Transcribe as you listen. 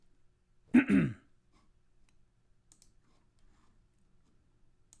Yep.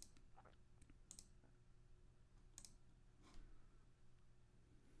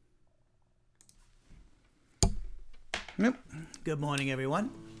 Good morning,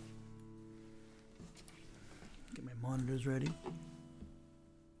 everyone. Get my monitors ready.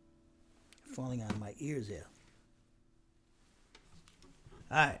 Falling out of my ears here.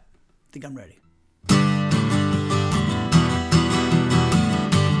 All right. I think I'm ready.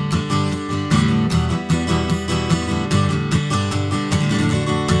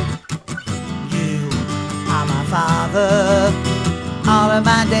 You are my Father. All of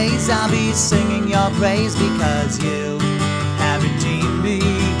my days I'll be singing your praise because you have redeemed me.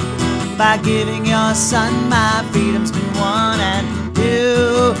 By giving your son, my freedom's been won, and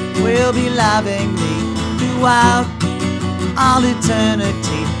you will be loving me throughout all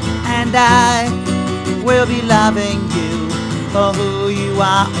eternity. And I will be loving you for who you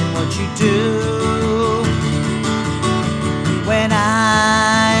are and what you do. When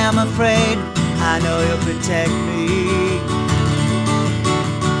I am afraid, I know you'll protect me.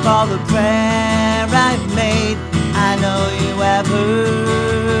 For the prayer I've made, I know you have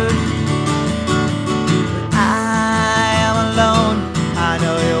heard. When I am alone, I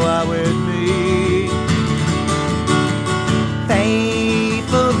know you are with me.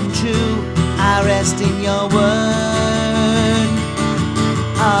 Faithful and true, I rest in your word.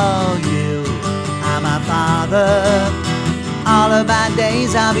 Oh, you are my Father. All of my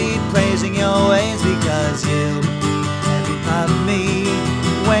days I'll be praising your ways because you have become me.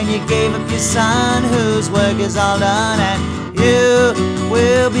 When you gave up your son, whose work is all done, and you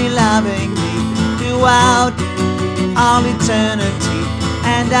will be loving me throughout all eternity.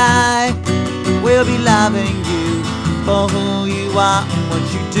 And I will be loving you for who you are and what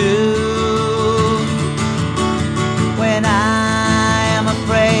you do. When I am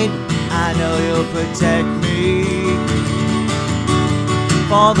afraid, I know you'll protect me.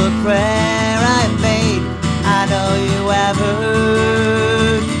 For the prayer I've made, I know you have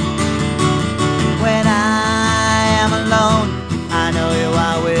heard. When I am alone, I know you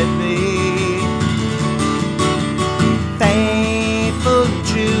are with me. Faithful and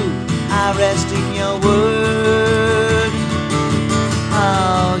true, I rest in your word.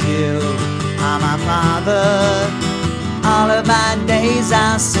 Oh, you are my Father. All of my days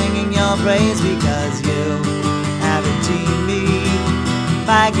I'm singing your praise because you have redeemed me.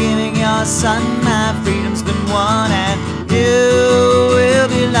 By giving your son, my freedom's been won, and you will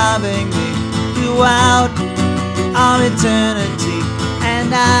be loving me throughout all eternity.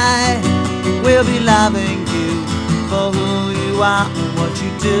 And I will be loving you for who you are and what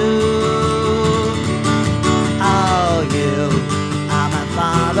you do. Oh, you are my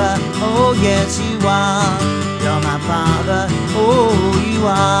Father. Oh, yes, you are. You're my Father. Oh, you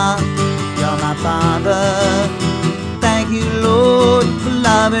are. You're my Father. Thank you, Lord, for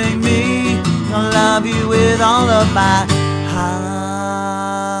loving me. I'll love you with all of my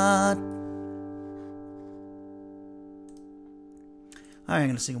heart. All right, I'm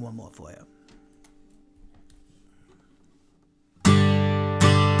going to sing one more for you.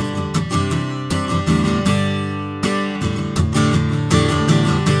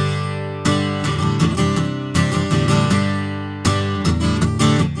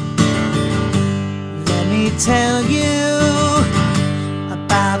 Let me tell you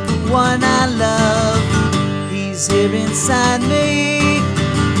about the one I love. He's here inside me.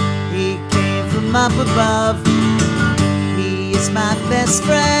 He came from up above. He is my best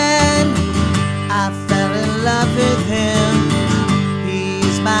friend. I fell in love with him.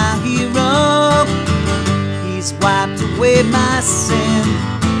 He's my hero. He's wiped away my sin.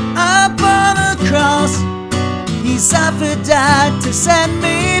 Up on the cross, he suffered, died to set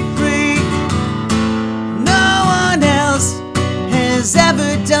me free. No one else has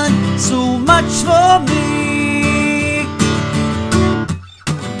ever done so much for me.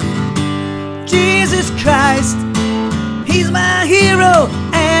 Jesus Christ, he's my hero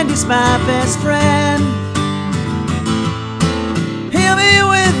and he's my best friend. He'll be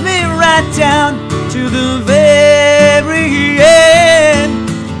with me right down to the very end.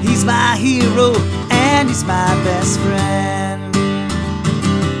 He's my hero and he's my best friend.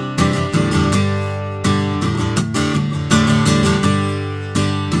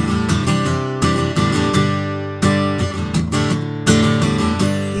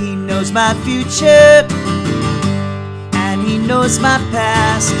 Knows my future and he knows my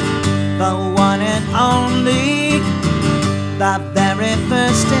past, the one and only, the very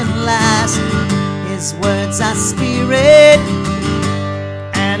first and last. His words are spirit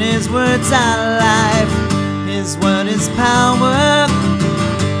and his words are life. His word is power,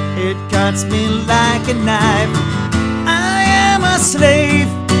 it comes cuts me like a knife. I am a slave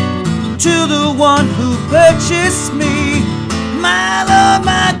to the one who purchased me. My Lord,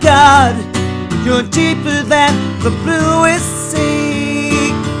 my God, you're deeper than the bluest sea.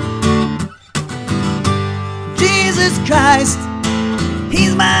 Jesus Christ,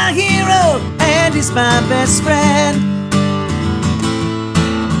 he's my hero and he's my best friend.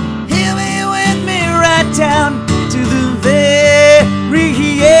 He'll be with me right down to the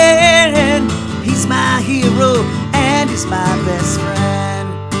very end. He's my hero and he's my best friend.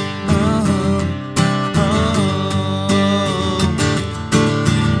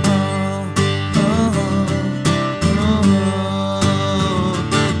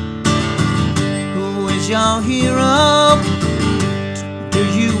 Who is your hero? Do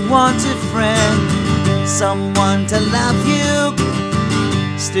you want a friend? Someone to love you,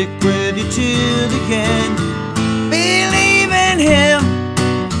 stick with you to the end. Believe in him,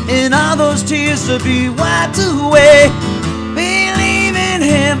 and all those tears will be wiped away. Believe in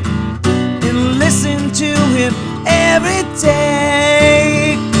him, and listen to him every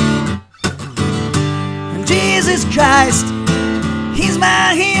day. And Jesus Christ, he's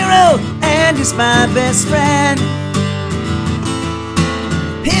my hero, and he's my best friend.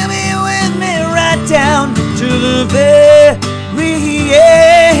 He'll be with me right down to the very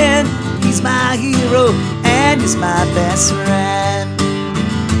end. He's my hero and he's my best friend.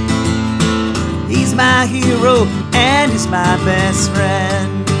 He's my hero and he's my best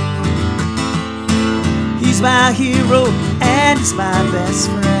friend. He's my hero and he's my best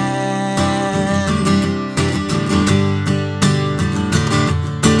friend.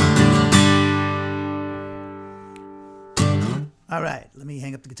 All right, let me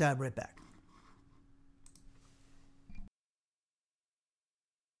hang up the guitar. I'll be right back.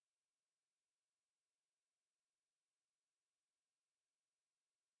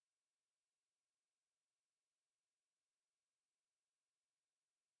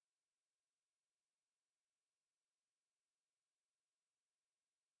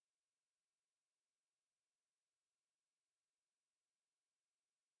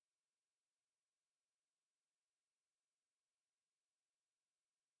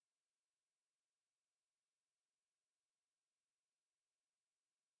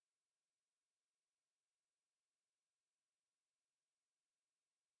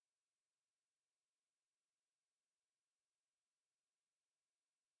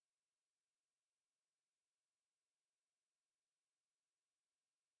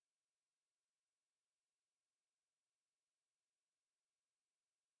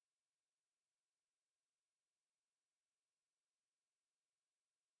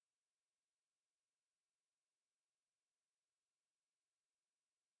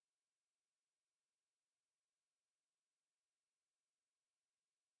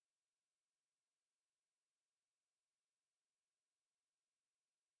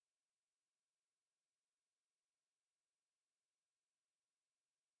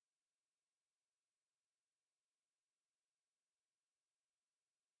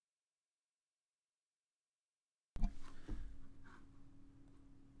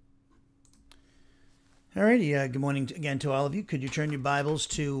 Alrighty, good morning again to all of you. Could you turn your Bibles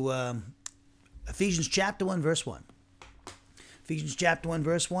to Ephesians chapter 1, verse 1. Ephesians chapter 1,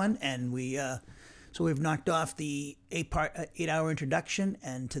 verse 1, and so we've knocked off the 8-hour introduction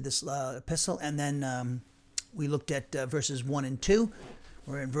and to this epistle, and then we looked at verses 1 and 2,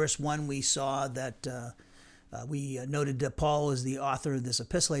 where in verse 1 we saw that we noted that Paul is the author of this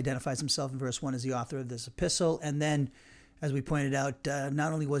epistle, identifies himself in verse 1 as the author of this epistle, and then as we pointed out,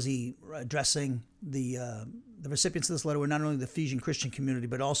 not only was he addressing the recipients of this letter were not only the Ephesian Christian community,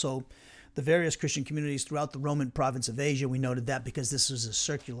 but also the various Christian communities throughout the Roman province of Asia. We noted that because this is a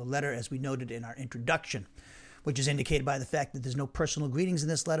circular letter, as we noted in our introduction, which is indicated by the fact that there's no personal greetings in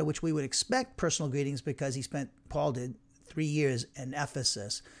this letter, which we would expect personal greetings because Paul did 3 years in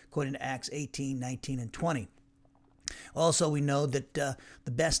Ephesus, according to Acts 18, 19, and 20. Also, we know that the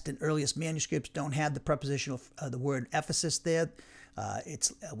best and earliest manuscripts don't have the prepositional, the word Ephesus there.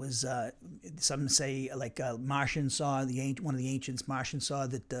 Some say, like Marcion saw, one of the ancients, Marcion saw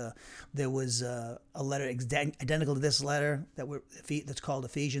that there was a letter identical to this letter that's called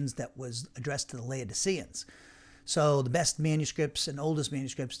Ephesians that was addressed to the Laodiceans. So the best manuscripts and oldest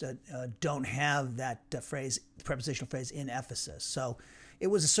manuscripts that don't have that prepositional phrase in Ephesus. So it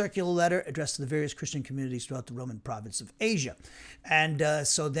was a circular letter addressed to the various Christian communities throughout the Roman province of Asia. And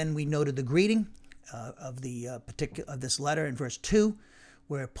so then we noted the greeting of this letter in verse 2,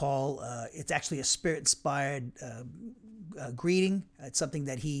 where Paul, it's actually a Spirit-inspired greeting. It's something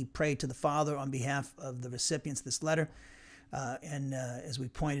that he prayed to the Father on behalf of the recipients of this letter. And as we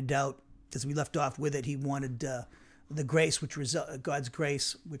pointed out, as we left off with it, he wanted the grace, God's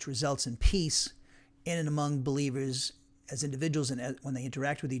grace, which results in peace in and among believers as individuals and when they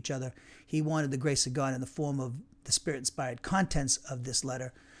interact with each other. He wanted the grace of God in the form of the Spirit-inspired contents of this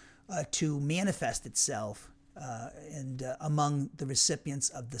letter to manifest itself and among the recipients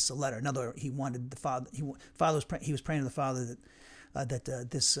of this letter. In other words, he wanted the Father. He was praying to the Father that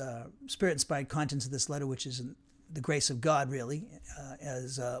this Spirit-inspired contents of this letter, which is the grace of God, really,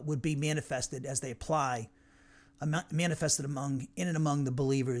 would be manifested as they apply, manifested in and among the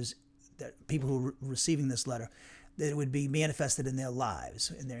believers, that people who are receiving this letter, that it would be manifested in their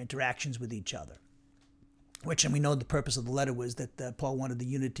lives, in their interactions with each other. Which, and we know the purpose of the letter was that Paul wanted the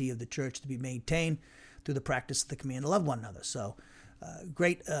unity of the church to be maintained through the practice of the command to love one another. So,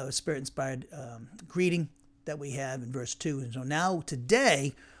 great Spirit-inspired greeting that we have in verse 2. And so now,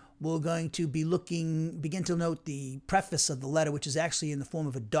 today, we're going to begin to note the preface of the letter, which is actually in the form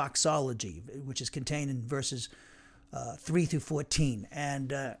of a doxology, which is contained in verses 3 through 14.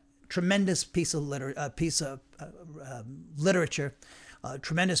 And tremendous piece of literature.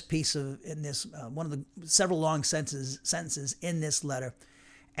 Tremendous piece in this, one of the several long sentences in this letter.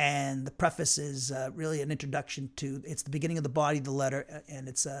 And the preface is really an introduction to, it's the beginning of the body of the letter, and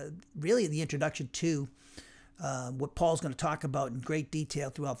it's really the introduction to what Paul's going to talk about in great detail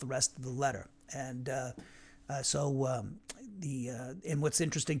throughout the rest of the letter. And and what's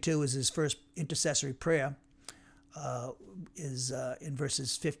interesting too is his first intercessory prayer is in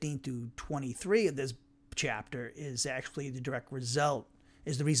verses 15 through 23 of this chapter, is actually the direct result,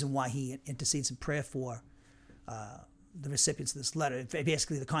 is the reason why he intercedes in prayer for the recipients of this letter.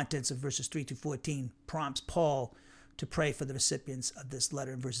 Basically, the contents of verses 3 through 14 prompts Paul to pray for the recipients of this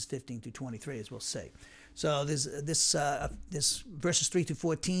letter in verses 15 through 23, as we'll see. So this verses 3 through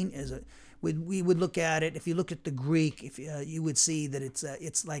 14 is we would look at it. If you look at the Greek, if you would see that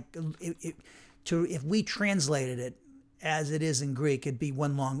it's like if we translated it as it is in Greek, it'd be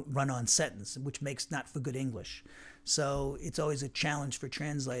one long run-on sentence, which makes not for good English. So it's always a challenge for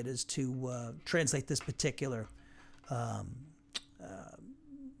translators to translate this particular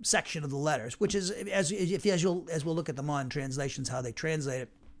section of the letters, which is as we'll look at the modern translations, how they translate it.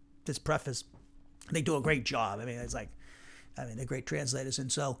 This preface, they do a great job. They're great translators,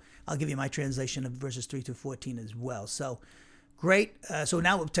 and so I'll give you my translation of verses 3 through 14 as well. So. Great. So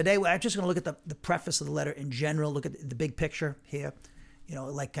now today we're just going to look at the preface of the letter in general, look at the big picture here,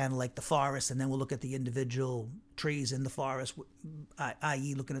 kind of like the forest, and then we'll look at the individual trees in the forest,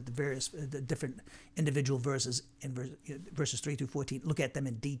 i.e. looking at the different individual verses in verses 3 through 14, look at them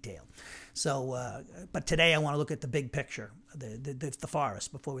in detail. So, but today I want to look at the big picture, the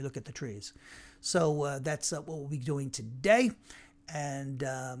forest, before we look at the trees. So that's what we'll be doing today. And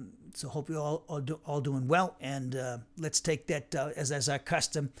so hope you're all doing well. And let's take that as our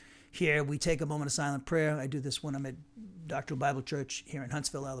custom here. We take a moment of silent prayer. I do this when I'm at Doctrinal Bible Church here in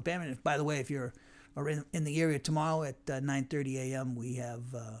Huntsville, Alabama. And by the way, if you're in the area tomorrow at 9:30 a.m., we have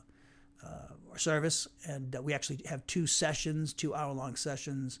our service. And we actually have 2 2-hour-long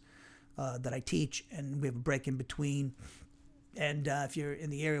sessions that I teach. And we have a break in between. And if you're in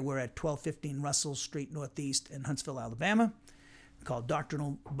the area, we're at 1215 Russell Street Northeast in Huntsville, Alabama, called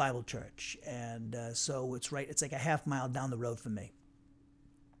Doctrinal Bible Church. And so it's like a half mile down the road from me.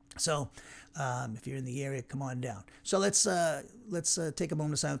 So if you're in the area, come on down. So let's take a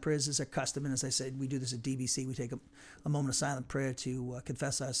moment of silent prayer. This is our custom, and as I said, we do this at DBC. We take a moment of silent prayer to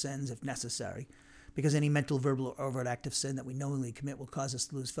confess our sins if necessary, because any mental, verbal, or overt act of sin that we knowingly commit will cause us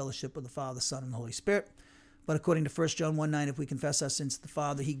to lose fellowship with the Father, the Son, and the Holy Spirit. But according to 1 John 1:9, if we confess our sins to the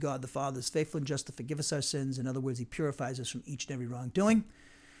Father, He, God the Father, is faithful and just to forgive us our sins. In other words, He purifies us from each and every wrongdoing.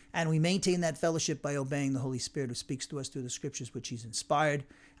 And we maintain that fellowship by obeying the Holy Spirit who speaks to us through the Scriptures which He's inspired.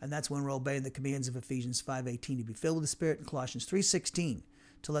 And that's when we're obeying the commands of Ephesians 5:18 to be filled with the Spirit, and Colossians 3:16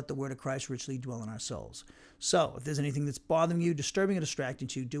 to let the word of Christ richly dwell in our souls. So if there's anything that's bothering you, disturbing, or distracting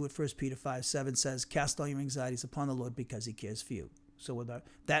you, do what 1 Peter 5:7 says, cast all your anxieties upon the Lord because He cares for you. So with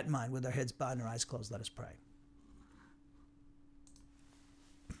that in mind, with our heads bowed and our eyes closed, let us pray.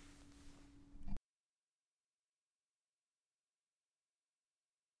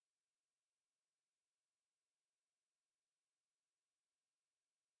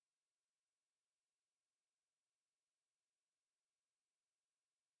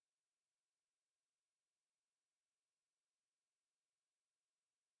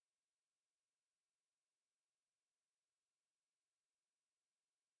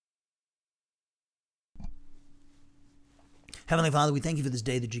 Heavenly Father, we thank You for this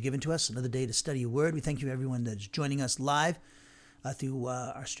day that You've given to us, another day to study Your Word. We thank You, everyone that's joining us live through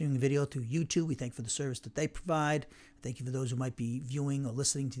our streaming video through YouTube. We thank you for the service that they provide. Thank you for those who might be viewing or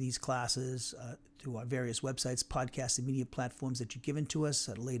listening to these classes through our various websites, podcasts, and media platforms that you've given to us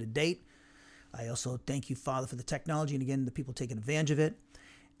at a later date. I also thank you, Father, for the technology and, again, the people taking advantage of it.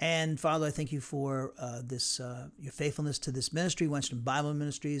 And, Father, I thank you for your faithfulness to this ministry, Winston Bible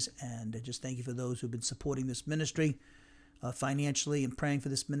Ministries, and I just thank you for those who have been supporting this ministry financially and praying for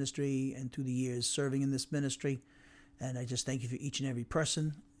this ministry and through the years serving in this ministry. And I just thank you for each and every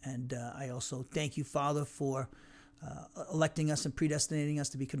person. And I also thank you, Father, for electing us and predestinating us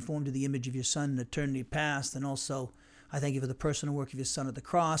to be conformed to the image of your Son in eternity past. And also, I thank you for the personal work of your Son at the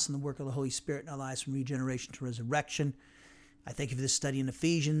cross and the work of the Holy Spirit in our lives from regeneration to resurrection. I thank you for this study in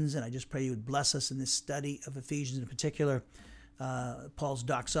Ephesians, and I just pray you would bless us in this study of Ephesians, in particular, Paul's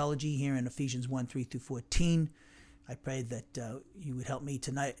doxology here in Ephesians 1:3-14. I pray that you would help me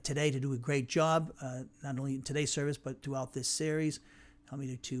today to do a great job, not only in today's service, but throughout this series. Help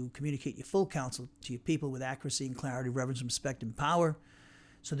me to communicate your full counsel to your people with accuracy and clarity, reverence, respect, and power,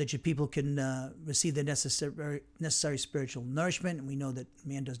 so that your people can receive the necessary spiritual nourishment. And we know that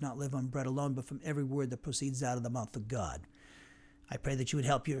man does not live on bread alone, but from every word that proceeds out of the mouth of God. I pray that you would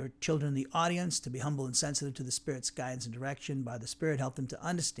help your children in the audience to be humble and sensitive to the Spirit's guidance and direction. By the Spirit, help them to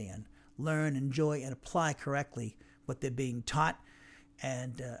understand, learn, enjoy, and apply correctly what they're being taught.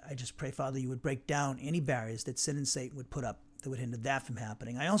 And I just pray, Father, you would break down any barriers that sin and Satan would put up that would hinder that from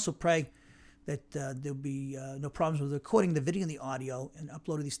happening. I also pray that there'll be no problems with recording the video and the audio and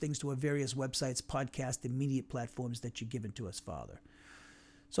uploading these things to our various websites, podcasts, and media platforms that you've given to us, Father.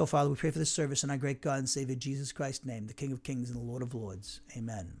 So, Father, we pray for this service in our great God and Savior Jesus Christ's name, the King of Kings and the Lord of Lords.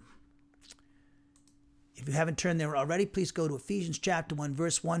 Amen. If you haven't turned there already, please go to Ephesians chapter 1,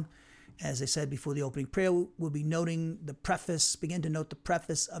 verse 1. As I said before the opening prayer, we'll be noting the preface, begin to note the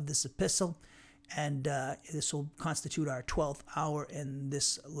preface of this epistle, and this will constitute our 12th hour in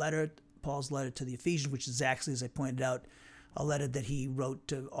this letter, Paul's letter to the Ephesians, which is actually, as I pointed out, a letter that he wrote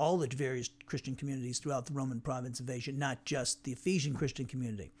to all the various Christian communities throughout the Roman province of Asia, not just the Ephesian Christian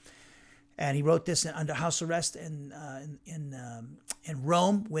community. And he wrote this under house arrest in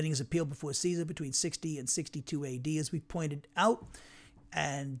Rome, waiting his appeal before Caesar between 60 and 62 AD, as we pointed out.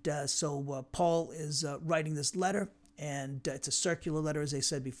 And so Paul is writing this letter, and it's a circular letter, as I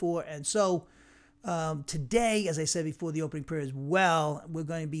said before. And so today, as I said before the opening prayer as well, we're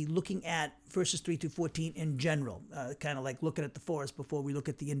going to be looking at verses 3-14 in general, kind of like looking at the forest before we look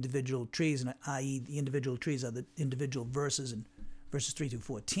at the individual trees, and i.e. the individual trees are the individual verses in verses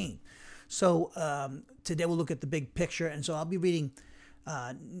 3-14. So today we'll look at the big picture, and so I'll be reading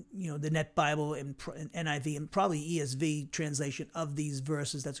the Net Bible and NIV and probably ESV translation of these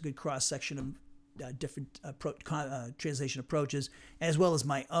verses. That's a good cross-section of different translation approaches, as well as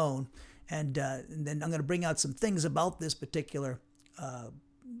my own. And then I'm going to bring out some things about this particular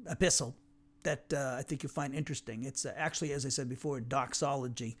epistle that I think you'll find interesting. It's actually, as I said before, a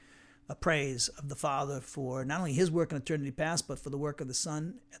doxology, a praise of the Father for not only his work in eternity past, but for the work of the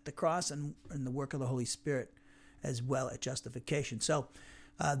Son at the cross and the work of the Holy Spirit as well at justification. So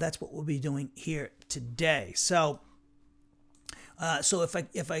that's what we'll be doing here today. So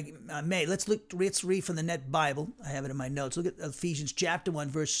if I may, let's read from the Net Bible. I have it in my notes. Look at Ephesians chapter 1,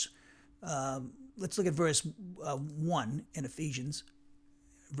 verse. Let's look at verse 1 in Ephesians.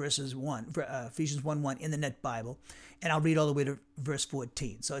 Ephesians 1:1 in the Net Bible, and I'll read all the way to verse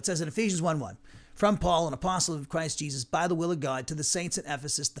 14. So it says in Ephesians 1:1, "From Paul, an apostle of Christ Jesus, by the will of God, to the saints in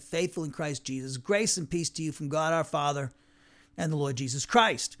Ephesus, the faithful in Christ Jesus, grace and peace to you from God our Father and the Lord Jesus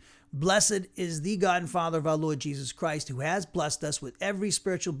Christ. Blessed is the God and Father of our Lord Jesus Christ, who has blessed us with every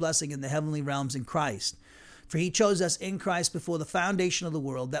spiritual blessing in the heavenly realms in Christ. For he chose us in Christ before the foundation of the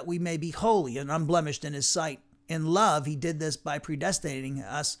world, that we may be holy and unblemished in his sight. In love, he did this by predestinating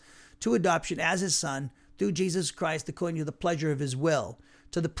us to adoption as his Son through Jesus Christ, according to the pleasure of his will,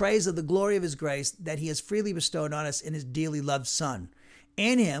 to the praise of the glory of his grace that he has freely bestowed on us in his dearly loved Son.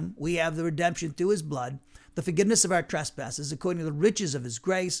 In him we have the redemption through his blood, the forgiveness of our trespasses, according to the riches of his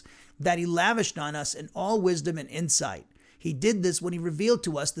grace that he lavished on us in all wisdom and insight. He did this when he revealed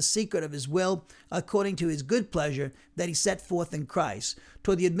to us the secret of his will, according to his good pleasure that he set forth in Christ,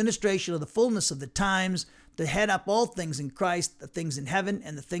 toward the administration of the fullness of the times, to head up all things in Christ, the things in heaven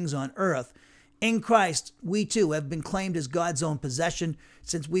and the things on earth. In Christ, we too have been claimed as God's own possession,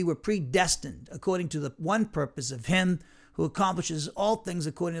 since we were predestined according to the one purpose of him who accomplishes all things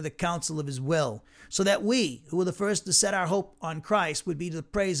according to the counsel of his will, so that we, who were the first to set our hope on Christ, would be to the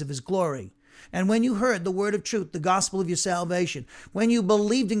praise of his glory. And when you heard the word of truth, the gospel of your salvation, when you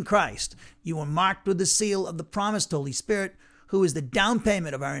believed in Christ, you were marked with the seal of the promised Holy Spirit, who is the down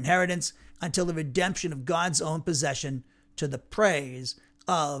payment of our inheritance until the redemption of God's own possession to the praise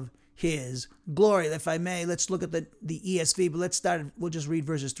of his glory. If I may, let's look at the ESV, but we'll just read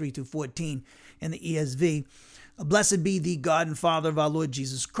verses 3 through 14 in the ESV. Blessed be the God and Father of our Lord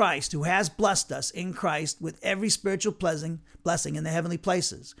Jesus Christ, who has blessed us in Christ with every spiritual blessing in the heavenly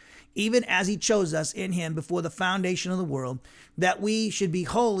places, even as he chose us in him before the foundation of the world, that we should be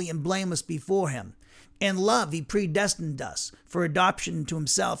holy and blameless before him. In love, he predestined us for adoption to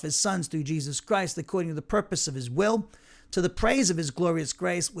himself as sons through Jesus Christ, according to the purpose of his will, to the praise of his glorious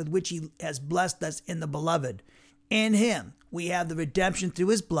grace with which he has blessed us in the beloved. In him we have the redemption through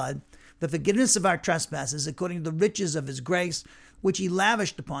his blood, the forgiveness of our trespasses, according to the riches of his grace, which he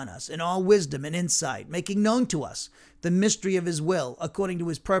lavished upon us in all wisdom and insight, making known to us the mystery of his will, according to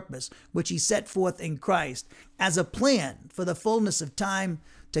his purpose, which he set forth in Christ, as a plan for the fullness of time,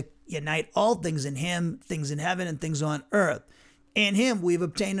 to unite all things in him, things in heaven and things on earth. In him we have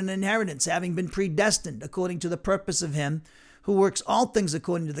obtained an inheritance, having been predestined according to the purpose of him who works all things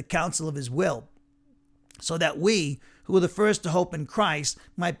according to the counsel of his will, so that we, who were the first to hope in Christ,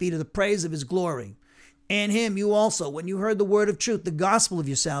 might be to the praise of his glory. In him you also, when you heard the word of truth, the gospel of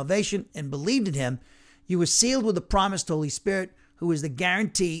your salvation, and believed in him, you were sealed with the promised Holy Spirit, who is the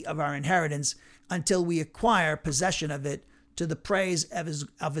guarantee of our inheritance until we acquire possession of it, to the praise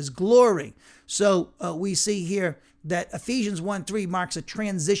of his glory. So we see here that Ephesians 1:3 marks a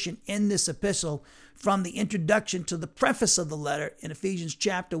transition in this epistle from the introduction to the preface of the letter in Ephesians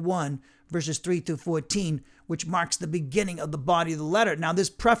chapter 1, verses 3 through 14, which marks the beginning of the body of the letter. Now, this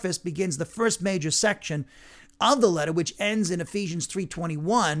preface begins the first major section of the letter, which ends in Ephesians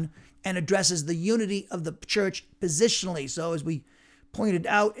 3:21 and addresses the unity of the church positionally. So as we pointed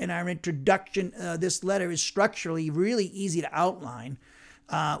out in our introduction, this letter is structurally really easy to outline.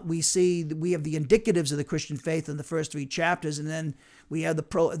 We have the indicatives of the Christian faith in the first 3 chapters, and then we have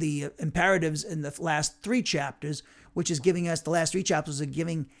the imperatives in the last 3 chapters, which is giving us, the last 3 chapters are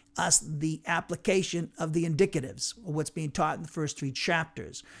giving us the application of the indicatives, of what's being taught in the first 3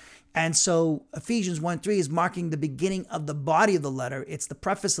 chapters. And so Ephesians 1:3 is marking the beginning of the body of the letter. It's the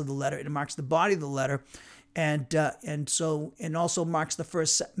preface of the letter. It marks the body of the letter. And also marks the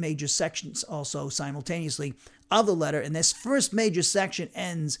first major sections also simultaneously of the letter. And this first major section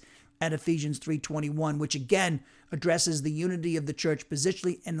ends at Ephesians 3:21, which again addresses the unity of the church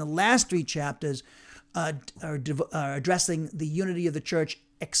positionally. And the last 3 chapters are addressing the unity of the church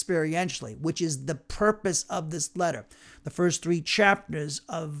experientially, which is the purpose of this letter. The first 3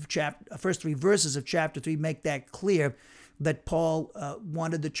 verses of chapter 3 make that clear, that Paul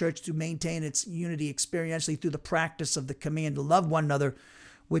wanted the church to maintain its unity experientially through the practice of the command to love one another,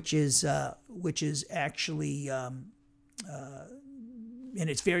 which is actually in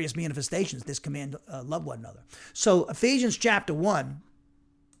its various manifestations, this command love one another. So Ephesians chapter 1,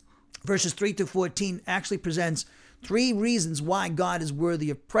 verses 3 through 14 actually presents 3 reasons why God is worthy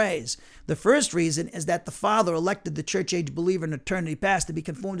of praise. The first reason is that the Father elected the church age believer in eternity past to be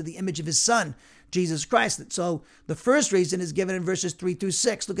conformed to the image of his Son, Jesus Christ. So the first reason is given in verses 3 through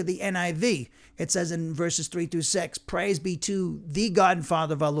 6. Look at the NIV. It says in verses 3 through 6, praise be to the God and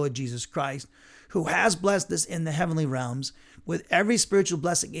Father of our Lord Jesus Christ, who has blessed us in the heavenly realms with every spiritual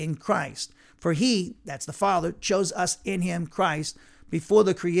blessing in Christ. For he, that's the Father, chose us in him, Christ, before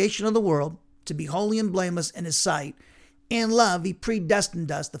the creation of the world, to be holy and blameless in his sight. In love, he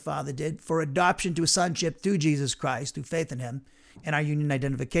predestined us, the Father did, for adoption to sonship through Jesus Christ, through faith in him, and our union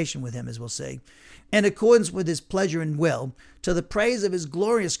identification with him, as we'll see, in accordance with his pleasure and will, to the praise of his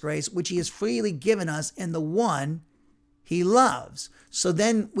glorious grace, which he has freely given us in the one he loves. So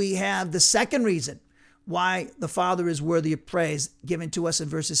then we have the second reason why the Father is worthy of praise, given to us in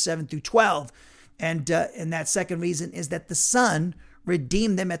verses 7 through 12. And that second reason is that the Son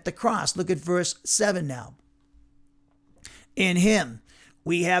redeemed them at the cross. Look at verse 7 now. In him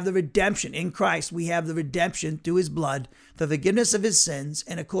we have the redemption. In Christ we have the redemption through his blood, the forgiveness of his sins,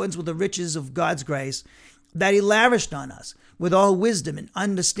 in accordance with the riches of God's grace that he lavished on us. With all wisdom and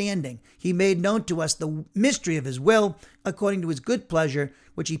understanding, he made known to us the mystery of his will, according to his good pleasure,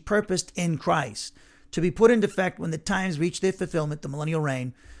 which he purposed in Christ, to be put into effect when the times reach their fulfillment, the millennial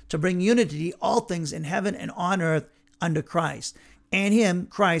reign, to bring unity to all things in heaven and on earth under Christ. And him,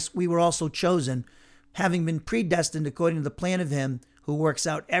 Christ, we were also chosen, having been predestined according to the plan of him who works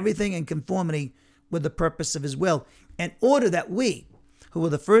out everything in conformity with the purpose of his will, in order that we, who were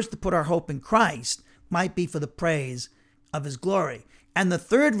the first to put our hope in Christ, might be for the praise of his glory. And the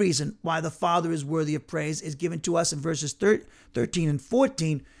third reason why the Father is worthy of praise is given to us in verses 13 and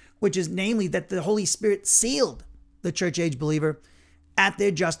 14, which is namely that the Holy Spirit sealed the church age believer at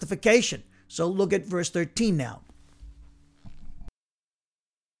their justification. So look at verse 13 now.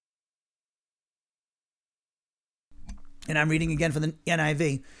 and I'm reading again from the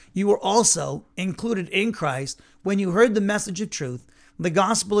NIV, you were also included in Christ when you heard the message of truth, the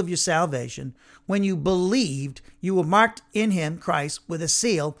gospel of your salvation. When you believed, you were marked in him, Christ, with a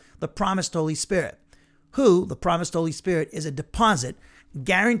seal, the promised Holy Spirit, who, the promised Holy Spirit, is a deposit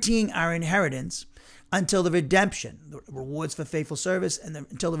guaranteeing our inheritance until the redemption, the rewards for faithful service, and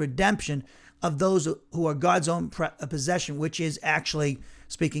until the redemption of those who are God's own possession, which is actually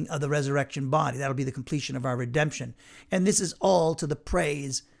speaking of the resurrection body. That'll be the completion of our redemption. And this is all to the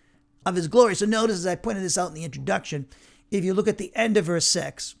praise of his glory. So notice, as I pointed this out in the introduction, if you look at the end of verse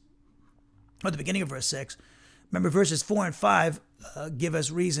 6, or the beginning of verse 6, remember verses 4 and 5 give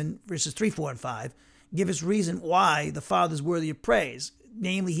us reason, verses 3, 4, and 5, give us reason why the Father is worthy of praise.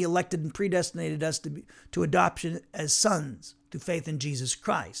 Namely, he elected and predestinated us to adoption as sons through faith in Jesus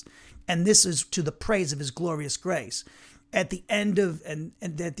Christ. And this is to the praise of his glorious grace. At the end of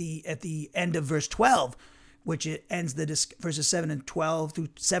at the end of verse 12, which it ends verses 7 and 12 through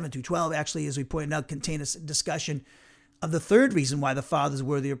 7 through 12, actually, as we pointed out, contain a discussion of the third reason why the Father is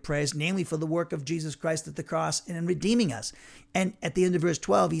worthy of praise, namely for the work of Jesus Christ at the cross and in redeeming us. And at the end of verse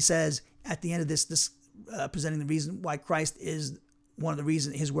 12, he says, at the end of this presenting the reason why Christ is one of the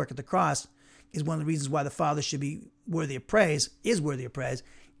reasons, his work at the cross is one of the reasons why the Father should be worthy of praise, is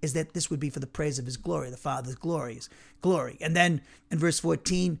that this would be for the praise of his glory, the Father's glory. And then in verse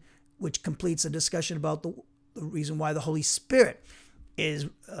 14, which completes a discussion about the reason why the Holy Spirit is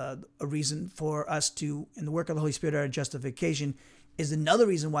a reason for us to, in the work of the Holy Spirit, our justification, is another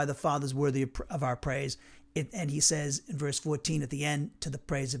reason why the Father is worthy of our praise. And he says in verse 14 at the end, to the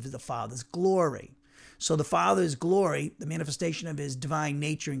praise of the Father's glory. So the Father's glory, the manifestation of his divine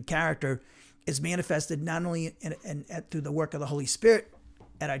nature and character, is manifested not only through the work of the Holy Spirit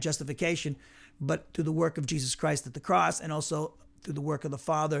at our justification, but through the work of Jesus Christ at the cross, and also through the work of the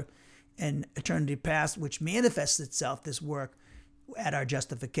Father in eternity past, which manifests itself, this work, at our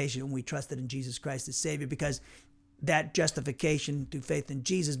justification when we trusted in Jesus Christ as Savior, because that justification through faith in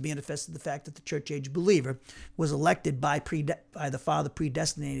Jesus manifested the fact that the church age believer was elected by the Father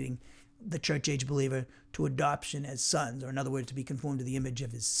predestinating the church age believer to adoption as sons, or in other words, to be conformed to the image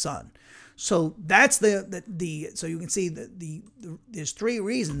of his Son. So that's so you can see there's three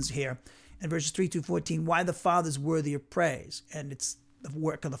reasons here in verses 3 through 14 why the Father is worthy of praise, and it's the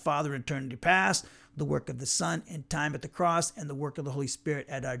work of the Father in eternity past, the work of the Son in time at the cross, and the work of the Holy Spirit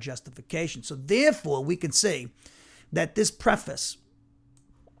at our justification. So therefore, we can see that this preface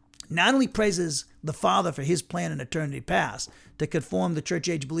not only praises the Father for his plan in eternity past to conform the church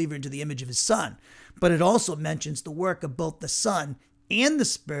age believer into the image of his Son, but it also mentions the work of both the Son and the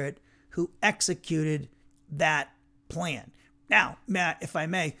Spirit who executed that plan. Now, Matt, if I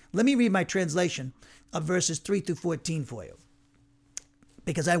may, let me read my translation of verses 3 through 14 for you,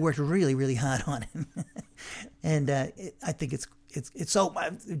 because I worked really, really hard on it. And I think it's so,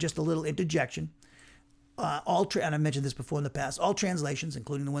 just a little interjection. And I mentioned this before in the past, all translations,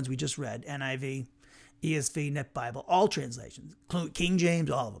 including the ones we just read, NIV, ESV, Net Bible, all translations, King James,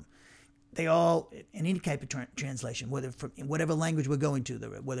 all of them, they all, in any type of translation, whether from whatever language we're going to,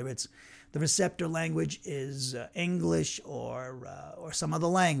 whether it's the receptor language is English or some other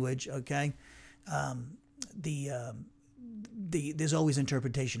language, okay, there's always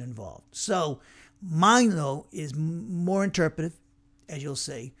interpretation involved. So mine, though, is more interpretive, as you'll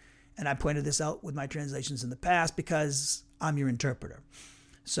see. And I pointed this out with my translations in the past because I'm your interpreter.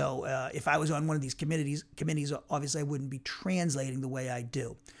 So if I was on one of these committees, obviously I wouldn't be translating the way I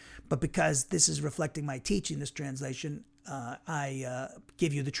do. But because this is reflecting my teaching, this translation, I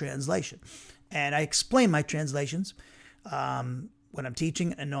give you the translation. And I explain my translations when I'm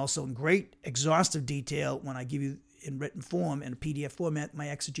teaching, and also in great exhaustive detail when I give you in written form, in a PDF format, my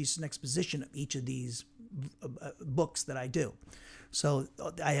exegesis and exposition of each of these books that I do. So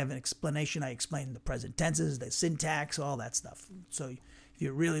I have an explanation. I explain the present tenses, the syntax, all that stuff. So if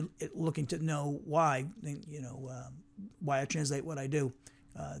you're really looking to know why, why I translate what I do,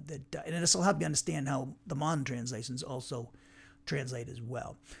 and this will help you understand how the modern translations also translate as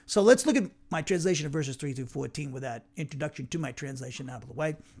well. So let's look at my translation of verses 3 through 14 with that introduction to my translation out of the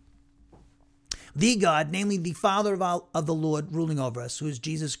way. The God, namely the Father of the Lord ruling over us, who is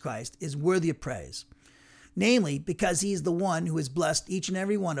Jesus Christ, is worthy of praise. Namely, because he is the one who has blessed each and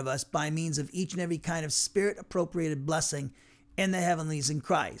every one of us by means of each and every kind of Spirit-appropriated blessing in the heavenlies in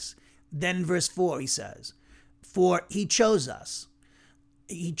Christ. Then in verse 4 he says, for he chose us.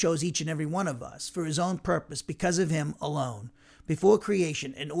 He chose each and every one of us for his own purpose, because of him alone, before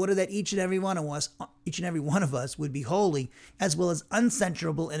creation, in order that each and every one of us would be holy as well as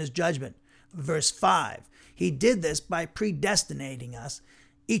uncensurable in his judgment. Verse 5, he did this by predestinating us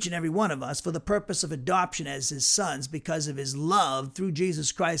each and every one of us for the purpose of adoption as his sons because of his love through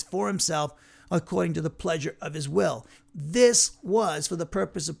Jesus Christ for himself according to the pleasure of his will. This was for the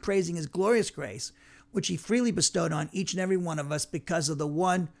purpose of praising his glorious grace, which he freely bestowed on each and every one of us because of the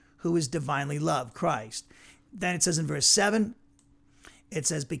one who is divinely loved, Christ. Then it says in verse 7, it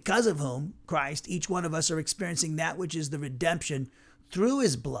says, because of whom, Christ, each one of us are experiencing that which is the redemption through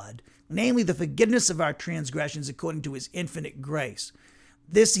his blood, namely the forgiveness of our transgressions according to his infinite grace.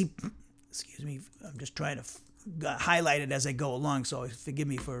 This he, excuse me, I'm just trying to highlight it as I go along, so forgive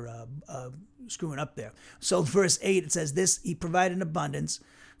me for screwing up there. So verse 8, it says, this he provided in abundance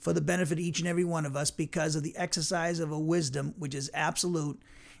for the benefit of each and every one of us because of the exercise of a wisdom which is absolute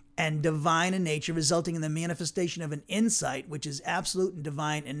and divine in nature, resulting in the manifestation of an insight which is absolute and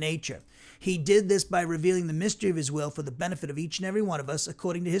divine in nature. He did this by revealing the mystery of his will for the benefit of each and every one of us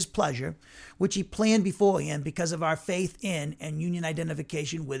according to his pleasure, which he planned beforehand because of our faith in and union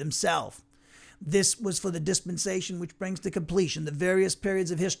identification with himself. This was for the dispensation which brings to completion the various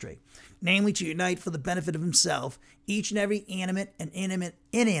periods of history, namely to unite for the benefit of himself each and every animate and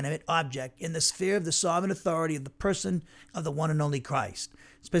inanimate object in the sphere of the sovereign authority of the person of the one and only Christ.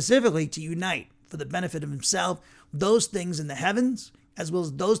 Specifically to unite for the benefit of himself those things in the heavens as well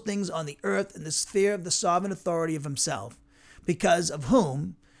as those things on the earth in the sphere of the sovereign authority of himself, because of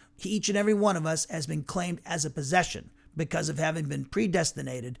whom each and every one of us has been claimed as a possession because of having been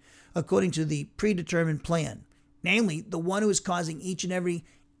predestinated according to the predetermined plan, namely the one who is causing each and every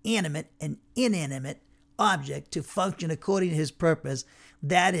animate and inanimate object to function according to his purpose,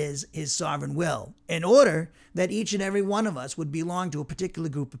 that is, his sovereign will, in order that each and every one of us would belong to a particular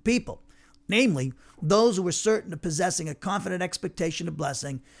group of people, namely those who were certain of possessing a confident expectation of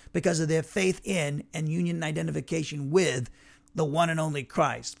blessing because of their faith in and union identification with the one and only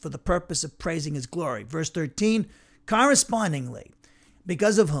Christ, for the purpose of praising his glory. Verse 13, correspondingly,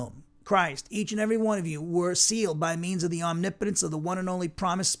 because of whom, Christ, each and every one of you were sealed by means of the omnipotence of the one and only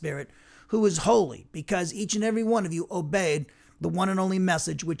promised Spirit, who is holy, because each and every one of you obeyed the one and only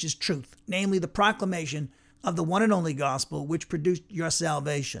message, which is truth, namely the proclamation of the one and only gospel, which produced your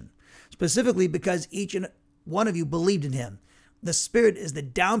salvation. Specifically because each and one of you believed in him. The Spirit is the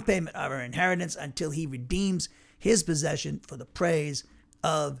down payment of our inheritance until he redeems his possession for the praise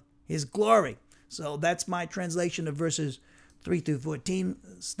of his glory. So that's my translation of verses 3 through 14.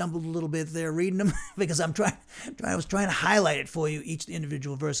 Stumbled a little bit there reading them because I was trying to highlight it for you, each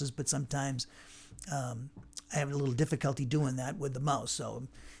individual verses, but sometimes I have a little difficulty doing that with the mouse. So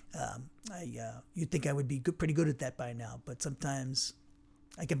you'd think I would be pretty good at that by now, but sometimes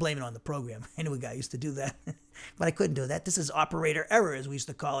I can blame it on the program. I knew a guy used to do that, but I couldn't do that. This is operator error, as we used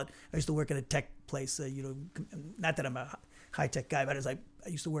to call it. I used to work in a tech place, not that I'm a high-tech guy, but I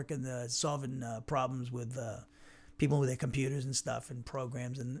used to work in solving problems with people with their computers and stuff and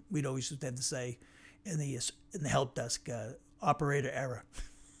programs, and we'd always have to say in the help desk, operator error.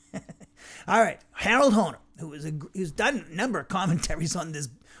 All right, Harold Hoehner, who's done a number of commentaries on this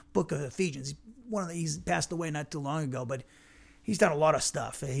book of Ephesians. He's passed away not too long ago, but he's done a lot of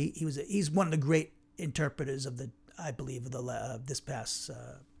stuff. He's one of the great interpreters of this past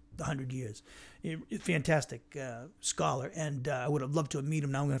 100 years. Fantastic scholar, and I would have loved to meet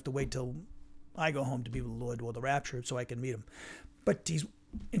him. Now I'm going to have to wait till I go home to be with the Lord or the rapture so I can meet him. But he's an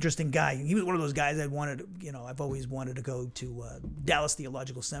interesting guy. He was one of those guys I've always wanted to go to Dallas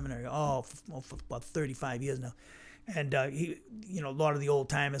Theological Seminary. For about 35 years now. And a lot of the old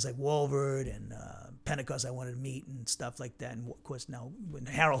timers like Walvoord and Pentecost I wanted to meet and stuff like that. And of course now when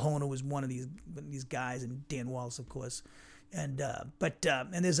Harold Hoehner was one of these guys, and Dan Wallace, of course, and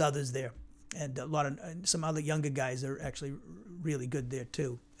there's others there, and some other younger guys that are actually really good there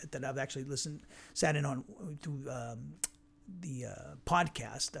too, that I've actually sat in on through the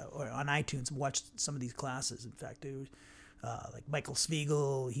podcast or on iTunes and watched some of these classes. In fact, there was like Michael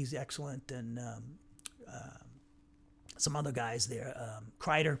Spiegel, he's excellent, and some other guys there.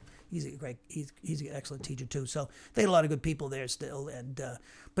 Kreider, he's an excellent teacher too. So they had a lot of good people there still. And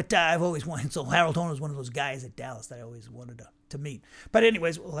but I've always wanted. So Harold Hoehner was one of those guys at Dallas that I always wanted to meet. But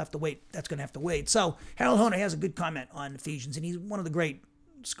anyways, we'll have to wait. That's going to have to wait. So Harold Hoehner has a good comment on Ephesians, and he's one of the great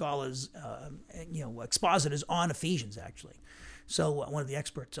scholars, expositors on Ephesians actually. So one of the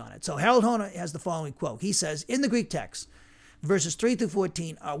experts on it. So Harold Hoehner has the following quote. He says, in the Greek text, verses 3 through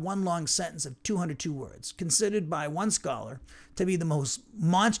 14 are one long sentence of 202 words, considered by one scholar to be the most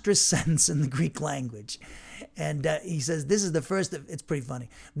monstrous sentence in the Greek language. And he says this is the first of, it's pretty funny,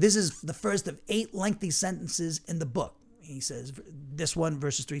 this is the first of 8 lengthy sentences in the book. He says this one,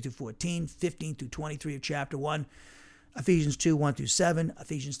 verses 3 through 14, 15 through 23 of chapter 1, Ephesians 2, 1 through 7,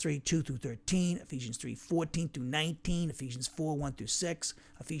 Ephesians 3, 2 through 13, Ephesians 3, 14 through 19, Ephesians 4, 1 through 6,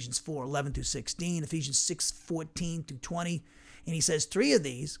 Ephesians 4, 11 through 16, Ephesians 6, 14 through 20. And he says three of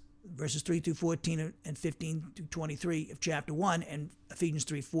these, verses 3 through 14 and 15 through 23 of chapter 1, and Ephesians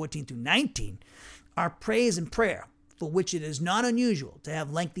 3, 14 through 19, are praise and prayer, for which it is not unusual to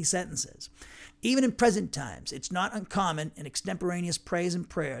have lengthy sentences. Even in present times, it's not uncommon in extemporaneous praise and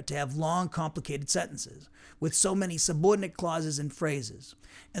prayer to have long, complicated sentences with so many subordinate clauses and phrases.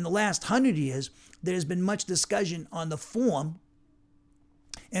 In the last 100 years, there has been much discussion on the form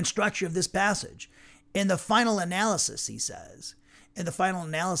and structure of this passage. In the final analysis, he says, it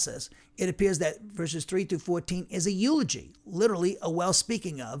appears that verses 3 through 14 is a eulogy, literally a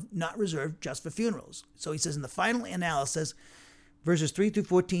well-speaking of, not reserved just for funerals. So he says in the final analysis, verses 3 through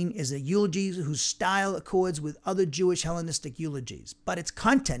 14 is a eulogy whose style accords with other Jewish Hellenistic eulogies. But its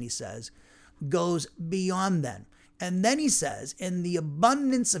content, he says, goes beyond them. And then he says, in the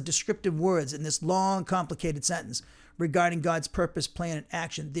abundance of descriptive words in this long, complicated sentence regarding God's purpose, plan, and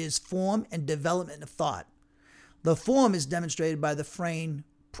action, there's form and development of thought. The form is demonstrated by the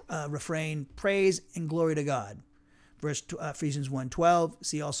refrain, praise and glory to God. Ephesians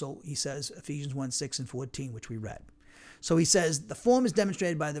 1:12. He says Ephesians 1:6 and 14, which we read. So he says the form is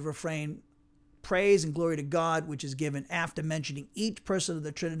demonstrated by the refrain, praise and glory to God, which is given after mentioning each person of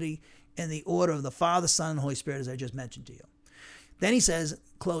the Trinity in the order of the Father, Son, and Holy Spirit, as I just mentioned to you. Then he says,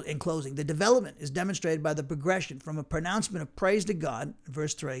 in closing, the development is demonstrated by the progression from a pronouncement of praise to God,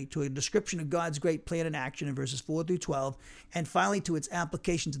 verse 3, to a description of God's great plan and action in verses 4 through 12, and finally to its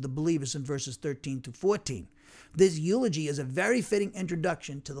application to the believers in verses 13 to 14. This eulogy is a very fitting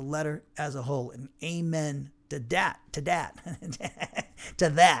introduction to the letter as a whole, and amen to that.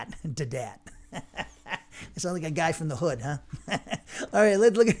 I sound like a guy from the hood, huh? All right,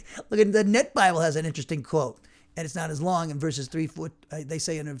 let's look at the Net Bible has an interesting quote, and it's not as long. In verses 3, 4, they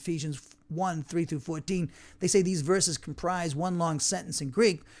say in Ephesians 1, 3 through 14, they say these verses comprise one long sentence in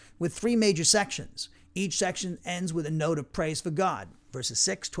Greek with three major sections. Each section ends with a note of praise for God. Verses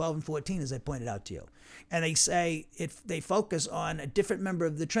 6, 12, and 14, as I pointed out to you. And they say they focus on a different member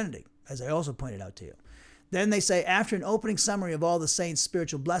of the Trinity, as I also pointed out to you. Then they say, after an opening summary of all the saints'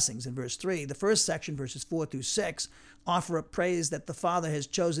 spiritual blessings in verse 3, the first section, verses 4 through 6, offer up praise that the Father has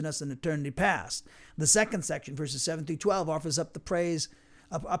chosen us in eternity past. The second section, verses 7 through 12, offers up the praise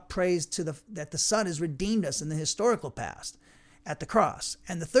that the Son has redeemed us in the historical past at the cross.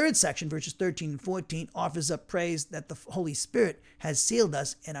 And the third section, verses 13 and 14, offers up praise that the Holy Spirit has sealed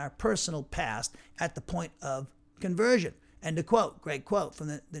us in our personal past at the point of conversion. End of quote. Great quote from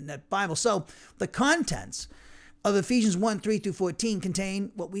the Net Bible. So the contents of Ephesians 1, 3 through 14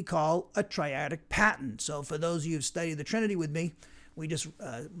 contain what we call a triadic pattern. So for those of you who've studied the Trinity with me, we just,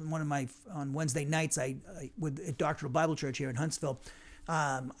 on Wednesday nights, at Doctrinal Bible Church here in Huntsville,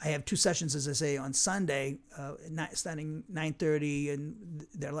 I have two sessions, as I say, on Sunday, starting 9:30, and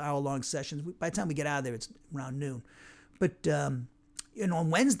they're hour-long sessions. By the time we get out of there, it's around noon. But on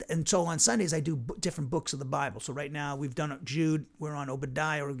Wednesday, and so on Sundays, I do different books of the Bible. So right now, we've done Jude. We're on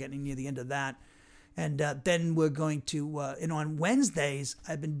Obadiah. We're getting near the end of that. And then we're going to, and on Wednesdays,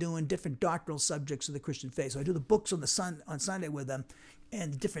 I've been doing different doctrinal subjects of the Christian faith. So I do the books on Sunday with them,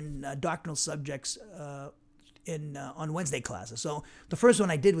 and different doctrinal subjects on Wednesday classes. So the first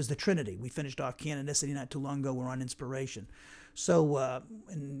one I did was the Trinity. We finished off canonicity not too long ago. We're on inspiration. So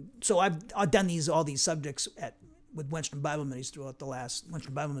I've done all these subjects with Wenstrom Bible Ministries over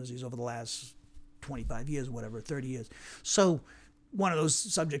the last 25 years, or whatever, 30 years. So one of those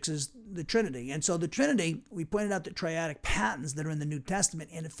subjects is the Trinity. And so the Trinity, we pointed out the triadic patterns that are in the New Testament,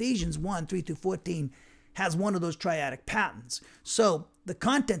 and Ephesians 1, 3 through 14 has one of those triadic patterns. So the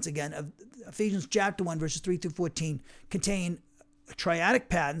contents, again, of Ephesians chapter 1, verses 3 through 14 contain a triadic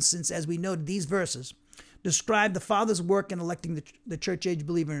pattern, since, as we noted, these verses describe the Father's work in electing the church-age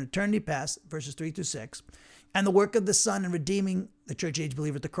believer in eternity past, verses 3 through 6, and the work of the Son in redeeming the church-age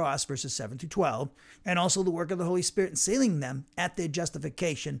believer at the cross, verses 7 through 12, and also the work of the Holy Spirit in sealing them at their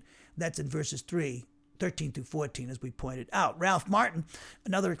justification. That's in verses 13 through 14, as we pointed out. Ralph Martin,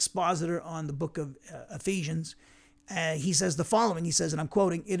 another expositor on the book of Ephesians, he says the following. He says, and I'm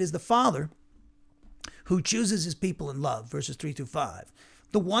quoting, "It is the Father who chooses his people in love," verses 3 through 5.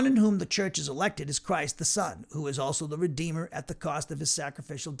 "The one in whom the church is elected is Christ the Son, who is also the Redeemer at the cost of his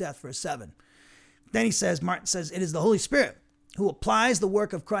sacrificial death," verse 7. Then Martin says, "It is the Holy Spirit who applies the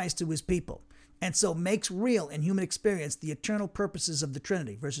work of Christ to his people, and so makes real in human experience the eternal purposes of the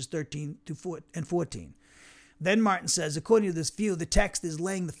Trinity," verses 13 and 14. Then Martin says, according to this view, the text is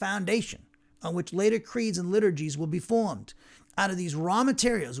laying the foundation on which later creeds and liturgies will be formed. Out of these raw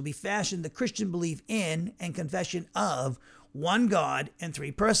materials will be fashioned the Christian belief in and confession of one God and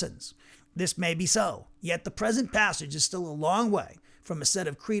three persons. This may be so, yet the present passage is still a long way from a set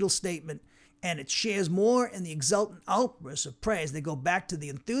of creedal statement, and it shares more in the exultant outbursts of praise that go back to the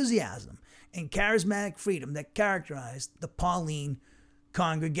enthusiasm and charismatic freedom that characterized the Pauline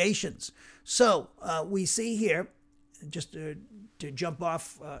congregations. So we see here, just to jump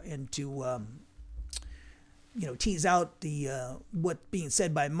off into tease out the what being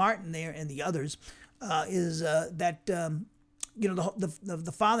said by Martin there and the others, is that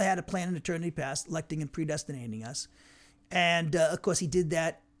the Father had a plan in eternity past, electing and predestinating us, and of course He did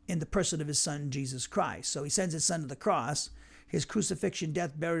that in the person of His Son Jesus Christ. So He sends His Son to the cross. His crucifixion,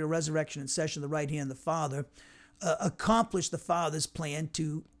 death, burial, resurrection, and session of the right hand of the Father accomplished the Father's plan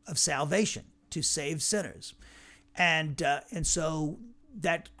of salvation to save sinners, and so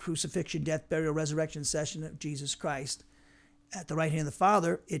that crucifixion, death, burial, resurrection, session of Jesus Christ at the right hand of the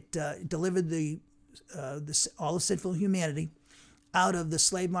Father, it delivered all of sinful humanity out of the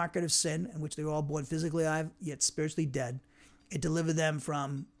slave market of sin, in which they were all born physically alive yet spiritually dead. It delivered them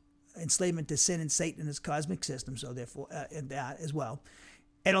from enslavement to sin and Satan and his cosmic system, so therefore, in that as well.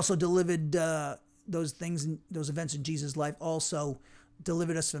 It also delivered those events in Jesus' life, also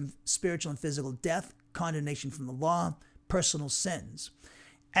delivered us from spiritual and physical death, condemnation from the law, personal sins,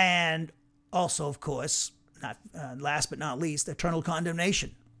 and also, of course, not last but not least, eternal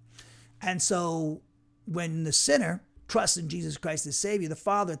condemnation. And so when the sinner trusts in Jesus Christ as Savior, the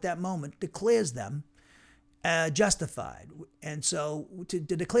Father at that moment declares them justified. And so to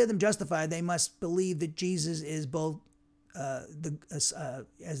declare them justified, they must believe that Jesus is both as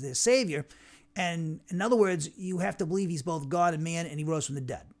their Savior. And in other words, you have to believe He's both God and man, and He rose from the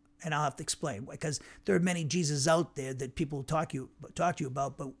dead. And I'll have to explain, because there are many Jesus out there that people talk to you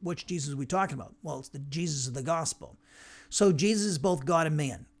about, but which Jesus are we talking about? Well, it's the Jesus of the gospel. So Jesus is both God and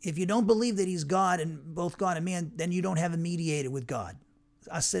man. If you don't believe that He's God and both God and man, then you don't have a mediator with God.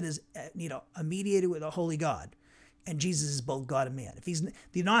 Us sinners need a mediator with a holy God, and Jesus is both God and man.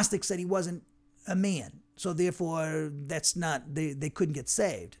 The Gnostics said He wasn't a man, so therefore they couldn't get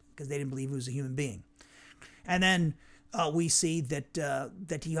saved because they didn't believe He was a human being. And then we see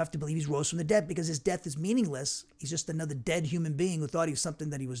that you have to believe He's rose from the dead, because His death is meaningless. He's just another dead human being who thought He was something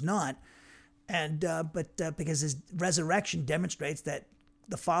that He was not. And but because His resurrection demonstrates that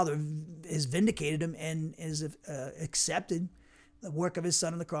the Father has vindicated Him and is accepted the work of His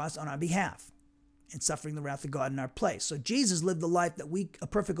Son on the cross on our behalf, and suffering the wrath of God in our place. So Jesus lived the life a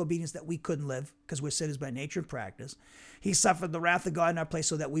perfect obedience that we couldn't live, because we're sinners by nature and practice. He suffered the wrath of God in our place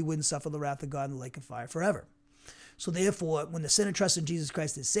so that we wouldn't suffer the wrath of God in the lake of fire forever. So therefore, when the sinner trusts in Jesus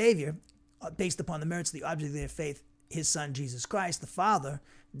Christ as Savior, based upon the merits of the object of their faith, His Son Jesus Christ, the Father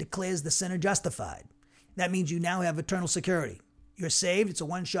declares the sinner justified. That means you now have eternal security. You're saved. It's a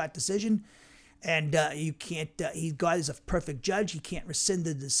one-shot decision. And you can't. God is a perfect judge. He can't rescind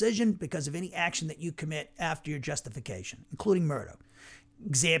the decision because of any action that you commit after your justification, including murder.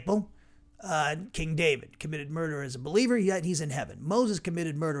 Example: King David committed murder as a believer, yet he's in heaven. Moses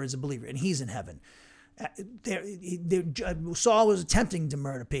committed murder as a believer, and he's in heaven. Saul was attempting to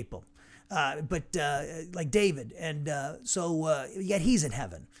murder people, but like David, and yet he's in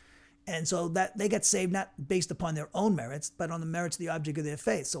heaven. And so that they get saved not based upon their own merits, but on the merits of the object of their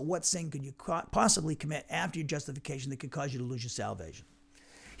faith. So what sin could you possibly commit after your justification that could cause you to lose your salvation?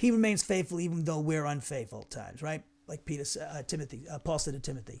 He remains faithful even though we're unfaithful at times, right? Like Paul said to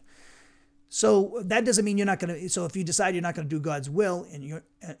Timothy. So that doesn't mean you're not going to. So if you decide you're not going to do God's will, and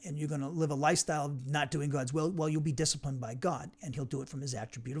you're going to live a lifestyle of not doing God's will, well, you'll be disciplined by God, and He'll do it from His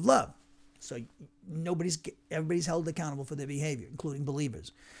attribute of love. So everybody's held accountable for their behavior, including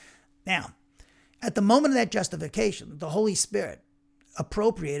believers. Now, at the moment of that justification, the Holy Spirit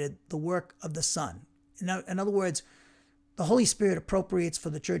appropriated the work of the Son. In other words, the Holy Spirit appropriates for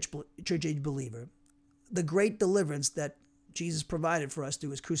the church age believer the great deliverance that Jesus provided for us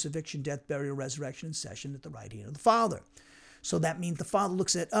through His crucifixion, death, burial, resurrection, and session at the right hand of the Father. So that means the Father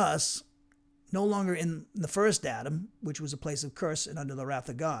looks at us no longer in the first Adam, which was a place of curse and under the wrath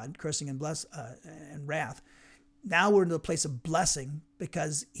of God, cursing and wrath. Now we're in the place of blessing,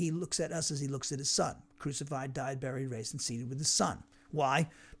 because He looks at us as He looks at His Son, crucified, died, buried, raised, and seated with His Son. Why?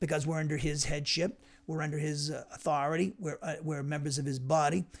 Because we're under His headship, we're under His authority, we're members of His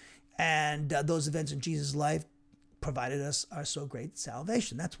body, and those events in Jesus' life provided us our so great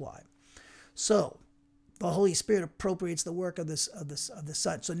salvation. That's why. So the Holy Spirit appropriates the work of the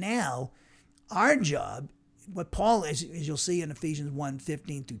Son. So now our job, what Paul, as you'll see in Ephesians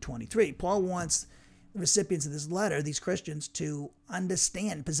 1:15 through 23, Paul wants recipients of this letter, these Christians, to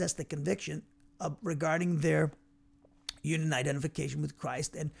understand, possess the conviction regarding their union identification with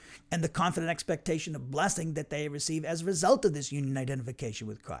Christ and the confident expectation of blessing that they receive as a result of this union identification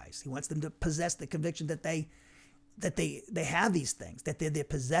with Christ. He wants them to possess the conviction that they have these things, that they're their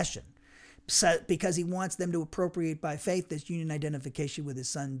possession. So, because he wants them to appropriate by faith this union identification with his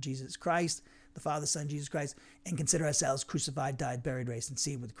Son, Jesus Christ, the Father, Son, Jesus Christ, and consider ourselves crucified, died, buried, raised, and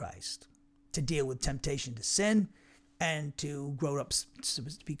seated with Christ, to deal with temptation to sin and to grow up, to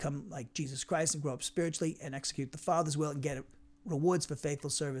become like Jesus Christ and grow up spiritually and execute the Father's will and get rewards for faithful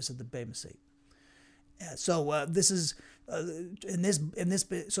service at the Bema Seat. So this is in this.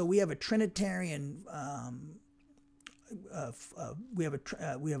 So we have a Trinitarian. We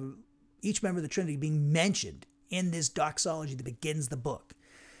have each member of the Trinity being mentioned in this doxology that begins the book,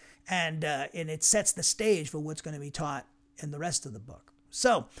 and it sets the stage for what's going to be taught in the rest of the book.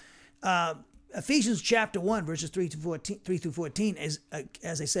 So, Ephesians chapter 1, verses 3 through 14 is,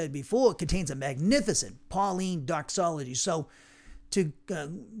 as I said before, contains a magnificent Pauline doxology. So, to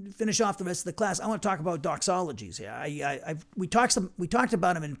finish off the rest of the class, I want to talk about doxologies here. We talked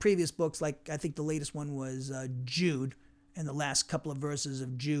about them in previous books, like I think the latest one was Jude, and the last couple of verses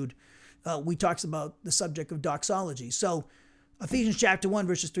of Jude. We talked about the subject of doxology. So Ephesians chapter 1,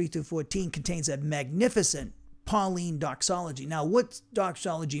 verses 3 through 14 contains a magnificent Pauline doxology. Now, what's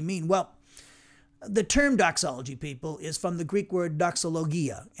doxology mean? Well, the term doxology, people, is from the Greek word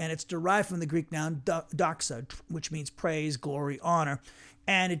doxologia, and it's derived from the Greek noun doxa, which means praise, glory, honor,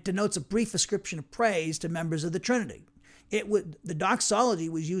 and it denotes a brief ascription of praise to members of the Trinity. The doxology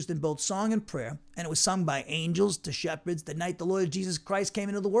was used in both song and prayer, and it was sung by angels to shepherds the night the Lord Jesus Christ came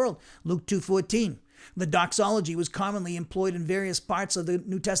into the world, Luke 2:14. The doxology was commonly employed in various parts of the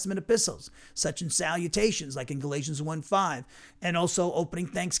New Testament epistles, such as salutations, like in Galatians 1:5, and also opening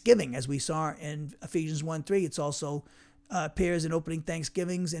thanksgiving, as we saw in Ephesians 1:3. It's also appears in opening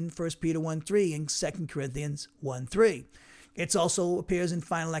thanksgivings in 1 Peter 1:3 and 2 Corinthians 1:3. It also appears in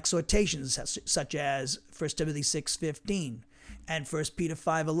final exhortations, such as 1 Timothy 6:15 and 1 Peter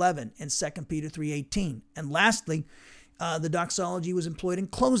 5:11 and 2 Peter 3:18. And lastly, the doxology was employed in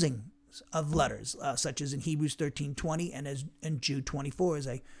closing of letters, such as in Hebrews 13:20 and as in Jude 24, as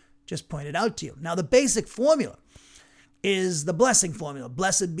I just pointed out to you. Now, the basic formula is the blessing formula.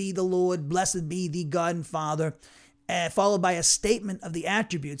 Blessed be the Lord, blessed be the God and Father, followed by a statement of the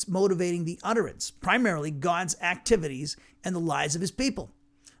attributes motivating the utterance, primarily God's activities and the lives of his people.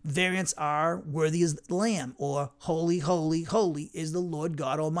 Variants are worthy is the Lamb, or holy, holy, holy is the Lord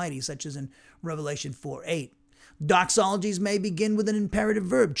God Almighty, such as in Revelation 4:8. Doxologies may begin with an imperative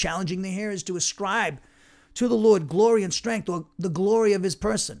verb, challenging the hearers to ascribe to the Lord glory and strength, or the glory of his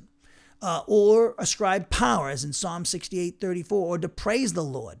person, or ascribe power, as in Psalm 68:34, or to praise the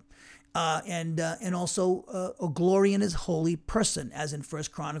Lord, and also a glory in his holy person, as in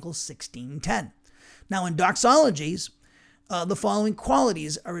 1 Chronicles 16:10. Now, in doxologies, the following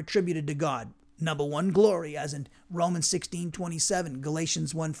qualities are attributed to God. Number one, glory, as in Romans 16:27,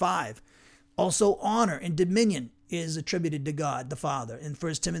 Galatians 1:5. Also, honor and dominion is attributed to God the Father in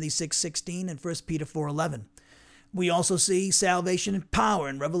 1 Timothy 6:16 and 1 Peter 4:11. We also see salvation and power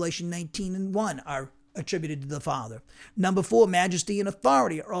in Revelation 19:1 are attributed to the Father. Number four, majesty and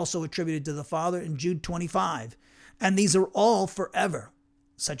authority are also attributed to the Father in Jude 25. And these are all forever,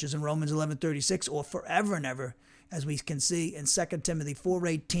 such as in Romans 11:36, or forever and ever, as we can see in 2 Timothy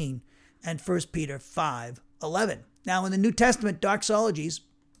 4:18 and 1 Peter 5:11. Now, in the New Testament, doxologies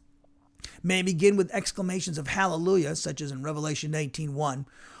may begin with exclamations of hallelujah, such as in Revelation 19:1,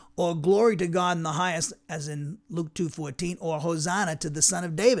 or glory to God in the highest, as in Luke 2:14, or Hosanna to the Son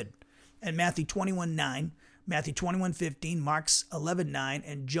of David, and Matthew 21:9, Matthew 21:15, Mark 11:9,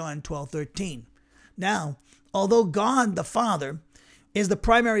 and John 12:13. Now, although God the Father is the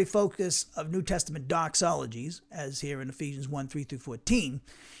primary focus of New Testament doxologies, as here in Ephesians 1:3 through 14,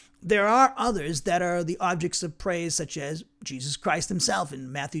 there are others that are the objects of praise, such as Jesus Christ himself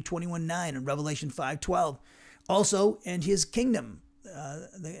in Matthew 21:9 and Revelation 5:12. Also in his kingdom,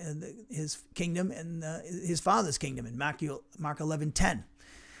 his kingdom and his Father's kingdom in Mark 11:10.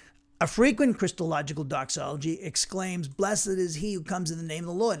 A frequent Christological doxology exclaims, "Blessed is he who comes in the name of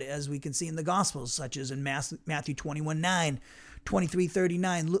the Lord," as we can see in the Gospels, such as in Matthew 21:9,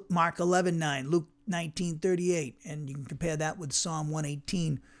 23:39, Mark 11:9, Luke 19:38, and you can compare that with Psalm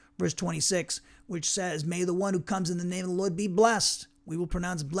 118, verse 26, which says, "May the one who comes in the name of the Lord be blessed. We will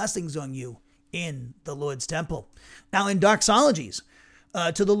pronounce blessings on you in the Lord's temple." Now, in doxologies,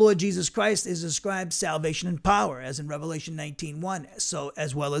 to the Lord Jesus Christ is ascribed salvation and power, as in Revelation 19:1, so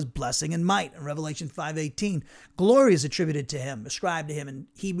as well as blessing and might in Revelation 5:18. Glory is attributed to him, ascribed to him in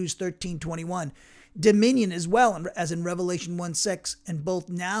Hebrews 13:21. Dominion as well, as in Revelation 1:6, and both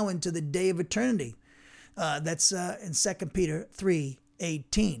now and to the day of eternity. That's in 2 Peter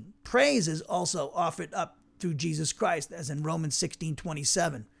 3:18. Praise is also offered up through Jesus Christ, as in Romans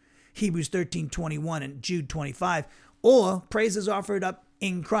 16:27, Hebrews 13:21, and Jude 25. Or praise is offered up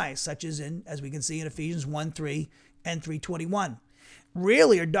in Christ, such as we can see in Ephesians 1:3 and 3:21.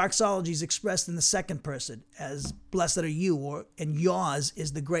 Rarely are doxologies expressed in the second person, as blessed are you, and yours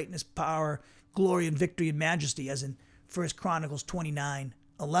is the greatness, power, glory, and victory and majesty, as in 1 Chronicles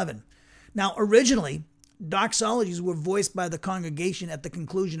 29:11. Now, originally, doxologies were voiced by the congregation at the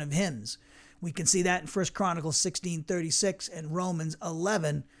conclusion of hymns. We can see that in 1 Chronicles 16:36 and Romans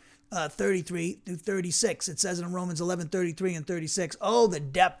 11:33 through 36. It says in Romans 11:33 and 36, "Oh, the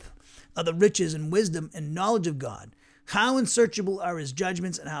depth of the riches and wisdom and knowledge of God! How unsearchable are his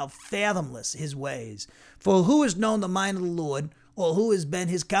judgments and how fathomless his ways! For who has known the mind of the Lord, or who has been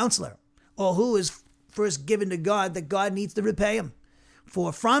his counselor, or who is first given to God that God needs to repay him?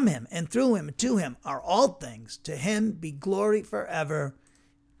 For from him and through him and to him are all things. To him be glory forever.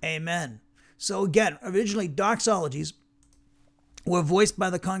 Amen." So again, originally doxologies were voiced by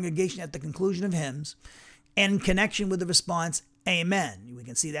the congregation at the conclusion of hymns and in connection with the response, Amen. We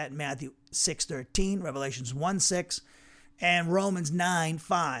can see that in Matthew 6:13, Revelations 1:6, and Romans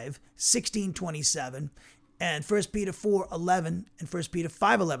 9:5, 16:27, and 1 Peter 4:11 and 1 Peter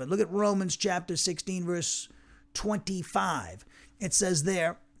 5:11. Look at Romans chapter 16, verse 25. It says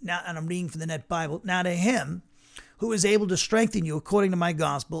there, now, and I'm reading from the Net Bible, "Now to him who is able to strengthen you according to my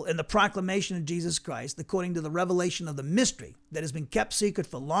gospel in the proclamation of Jesus Christ, according to the revelation of the mystery that has been kept secret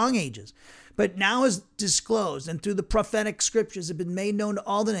for long ages, but now is disclosed, and through the prophetic scriptures have been made known to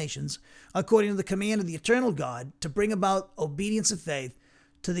all the nations, according to the command of the eternal God, to bring about obedience of faith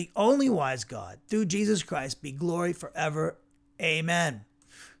to the only wise God, through Jesus Christ, be glory forever. Amen."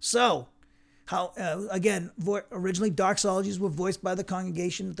 So, originally doxologies were voiced by the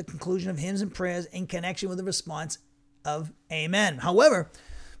congregation at the conclusion of hymns and prayers in connection with the response of Amen. However,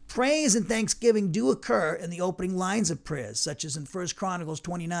 praise and thanksgiving do occur in the opening lines of prayers, such as in 1 Chronicles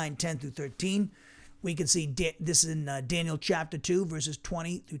 29:10 through 13. We can see this in Daniel chapter 2, verses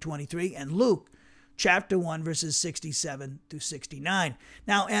 20 through 23, and Luke chapter 1, verses 67 through 69.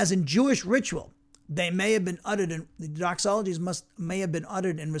 Now, as in Jewish ritual, they may have been uttered the doxologies may have been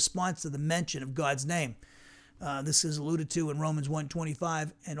uttered in response to the mention of God's name. This is alluded to in Romans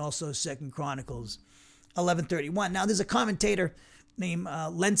 1:25 and also 2 Chronicles 11:31. Now, there's a commentator named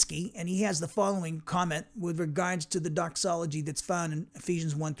Lenski, and he has the following comment with regards to the doxology that's found in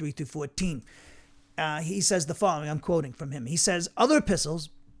Ephesians 1:3 through 14. He says the following, I'm quoting from him. He says, "Other epistles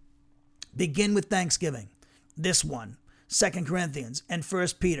begin with thanksgiving. This one, 2 Corinthians and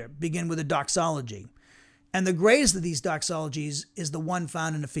 1 Peter, begin with a doxology. And the greatest of these doxologies is the one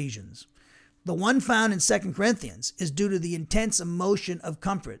found in Ephesians. The one found in 2 Corinthians is due to the intense emotion of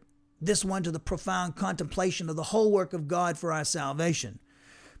comfort, this one to the profound contemplation of the whole work of God for our salvation.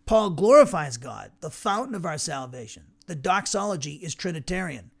 Paul glorifies God, the fountain of our salvation. The doxology is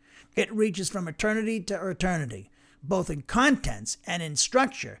Trinitarian. It reaches from eternity to eternity, both in contents and in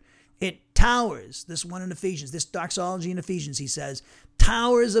structure. It towers, this one in Ephesians, this doxology in Ephesians, he says,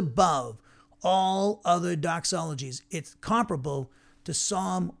 towers above all other doxologies. It's comparable to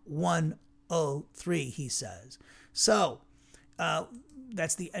Psalm 103, he says. So,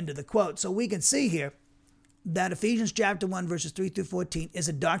 that's the end of the quote. So we can see here that Ephesians chapter 1, verses 3 through 14 is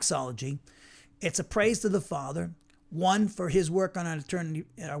a doxology. It's a praise to the Father, one, for his work on our eternity,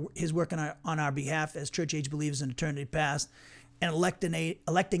 his work on our behalf as church age believers in eternity past, and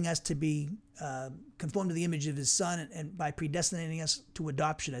electing us to be conformed to the image of his Son, and by predestinating us to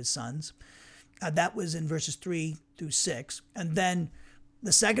adoption as sons. That was in verses 3 through 6. And then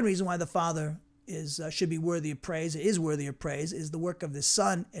the second reason why the Father should be worthy of praise, is worthy of praise, is the work of the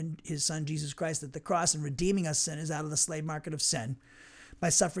Son and his Son Jesus Christ at the cross, and redeeming us sinners out of the slave market of sin by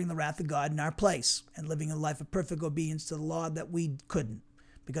suffering the wrath of God in our place and living a life of perfect obedience to the law that we couldn't,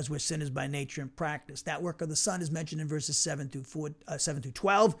 because we're sinners by nature and practice. That work of the Son is mentioned in verses 7 through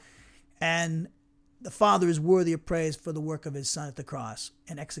 12, and the Father is worthy of praise for the work of his Son at the cross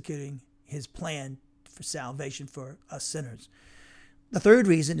and executing his plan for salvation for us sinners. The third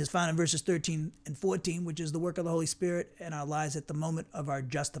reason is found in verses 13 and 14, which is the work of the Holy Spirit in our lives at the moment of our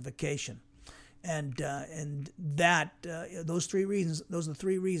justification. And those three reasons, those are the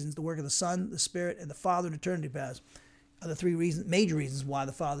three reasons, the work of the Son, the Spirit, and the Father in eternity past, are the three major reasons why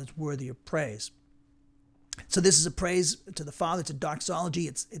the Father is worthy of praise. So this is a praise to the Father. It's a doxology.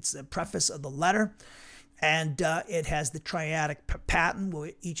 It's a preface of the letter, and it has the triadic pattern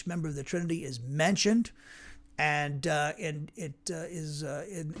where each member of the Trinity is mentioned, and it is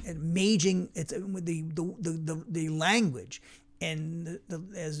engaging. It's with the language And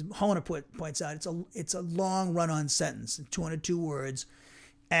as Honer points out, it's a long run-on sentence, 202 words,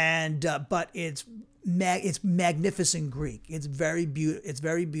 and but it's magnificent Greek. It's very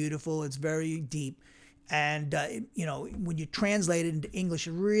beautiful. It's very deep, and when you translate it into English,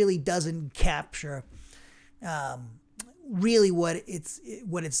 it really doesn't capture really what it's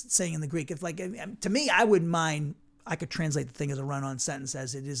saying in the Greek. It's like, to me, I wouldn't mind. I could translate the thing as a run-on sentence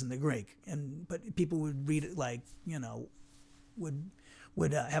as it is in the Greek, but people would read it like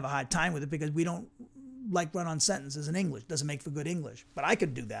would have a hard time with it because we don't like run-on sentences in English. It doesn't make for good English. But I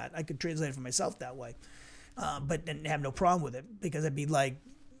could do that. I could translate it for myself that way, but then have no problem with it because it'd be like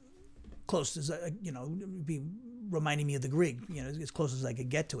close as it'd be reminding me of the Greek, as close as I could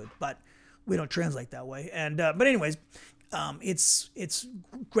get to it. But we don't translate that way. And but anyways, it's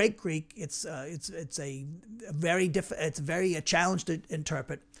great Greek. It's a very a challenge to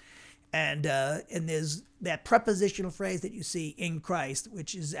interpret. And there's that prepositional phrase that you see in Christ,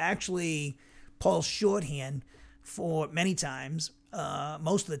 which is actually Paul's shorthand for many times,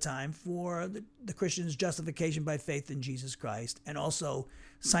 most of the time, for the Christian's justification by faith in Jesus Christ, and also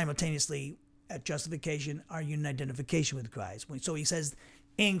simultaneously at justification, our union identification with Christ. So he says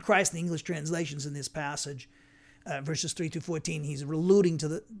in Christ in the English translations in this passage, verses 3 through 14, he's alluding to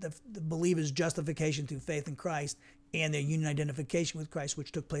the believer's justification through faith in Christ and their union identification with Christ,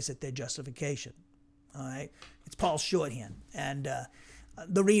 which took place at their justification. All right, it's Paul's shorthand, and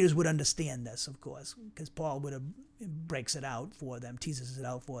the readers would understand this, of course, because Paul breaks it out for them, teases it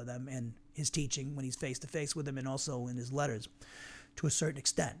out for them in his teaching when he's face to face with them, and also in his letters to a certain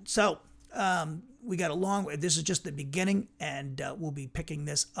extent. So we got a long way. This is just the beginning, and we'll be picking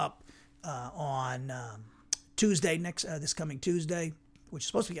this up on Tuesday this coming Tuesday, which is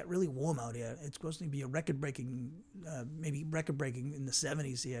supposed to get really warm out here. It's supposed to be a record-breaking, maybe record-breaking in the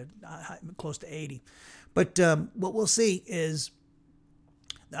 70s here, close to 80. But what we'll see is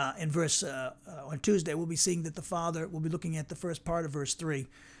in verse on Tuesday, we'll be seeing that the Father, we'll be looking at the first part of verse 3,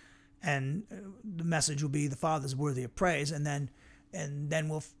 and the message will be the Father's worthy of praise, and then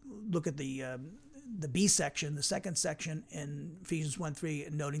we'll look at the B section, the second section in Ephesians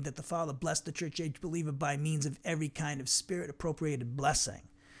 1:3, noting that the Father blessed the church age believer by means of every kind of spirit-appropriated blessing.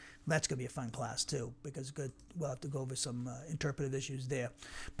 That's going to be a fun class, too, because we'll have to go over some interpretive issues there.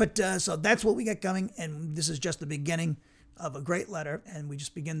 But so that's what we got coming, and this is just the beginning of a great letter, and we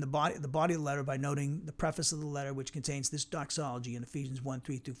just begin the body of the letter by noting the preface of the letter, which contains this doxology in Ephesians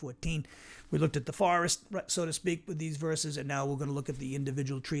 1:3 through 14. We looked at the forest, so to speak, with these verses, and now we're going to look at the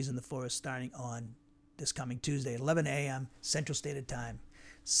individual trees in the forest starting on this coming Tuesday at 11 a.m. Central Standard Time.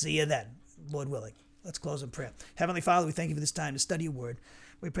 See you then, Lord willing. Let's close in prayer. Heavenly Father, we thank you for this time to study your word.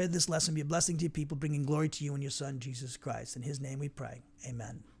 We pray that this lesson be a blessing to your people, bringing glory to you and your Son, Jesus Christ. In his name we pray.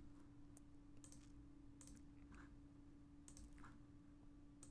 Amen.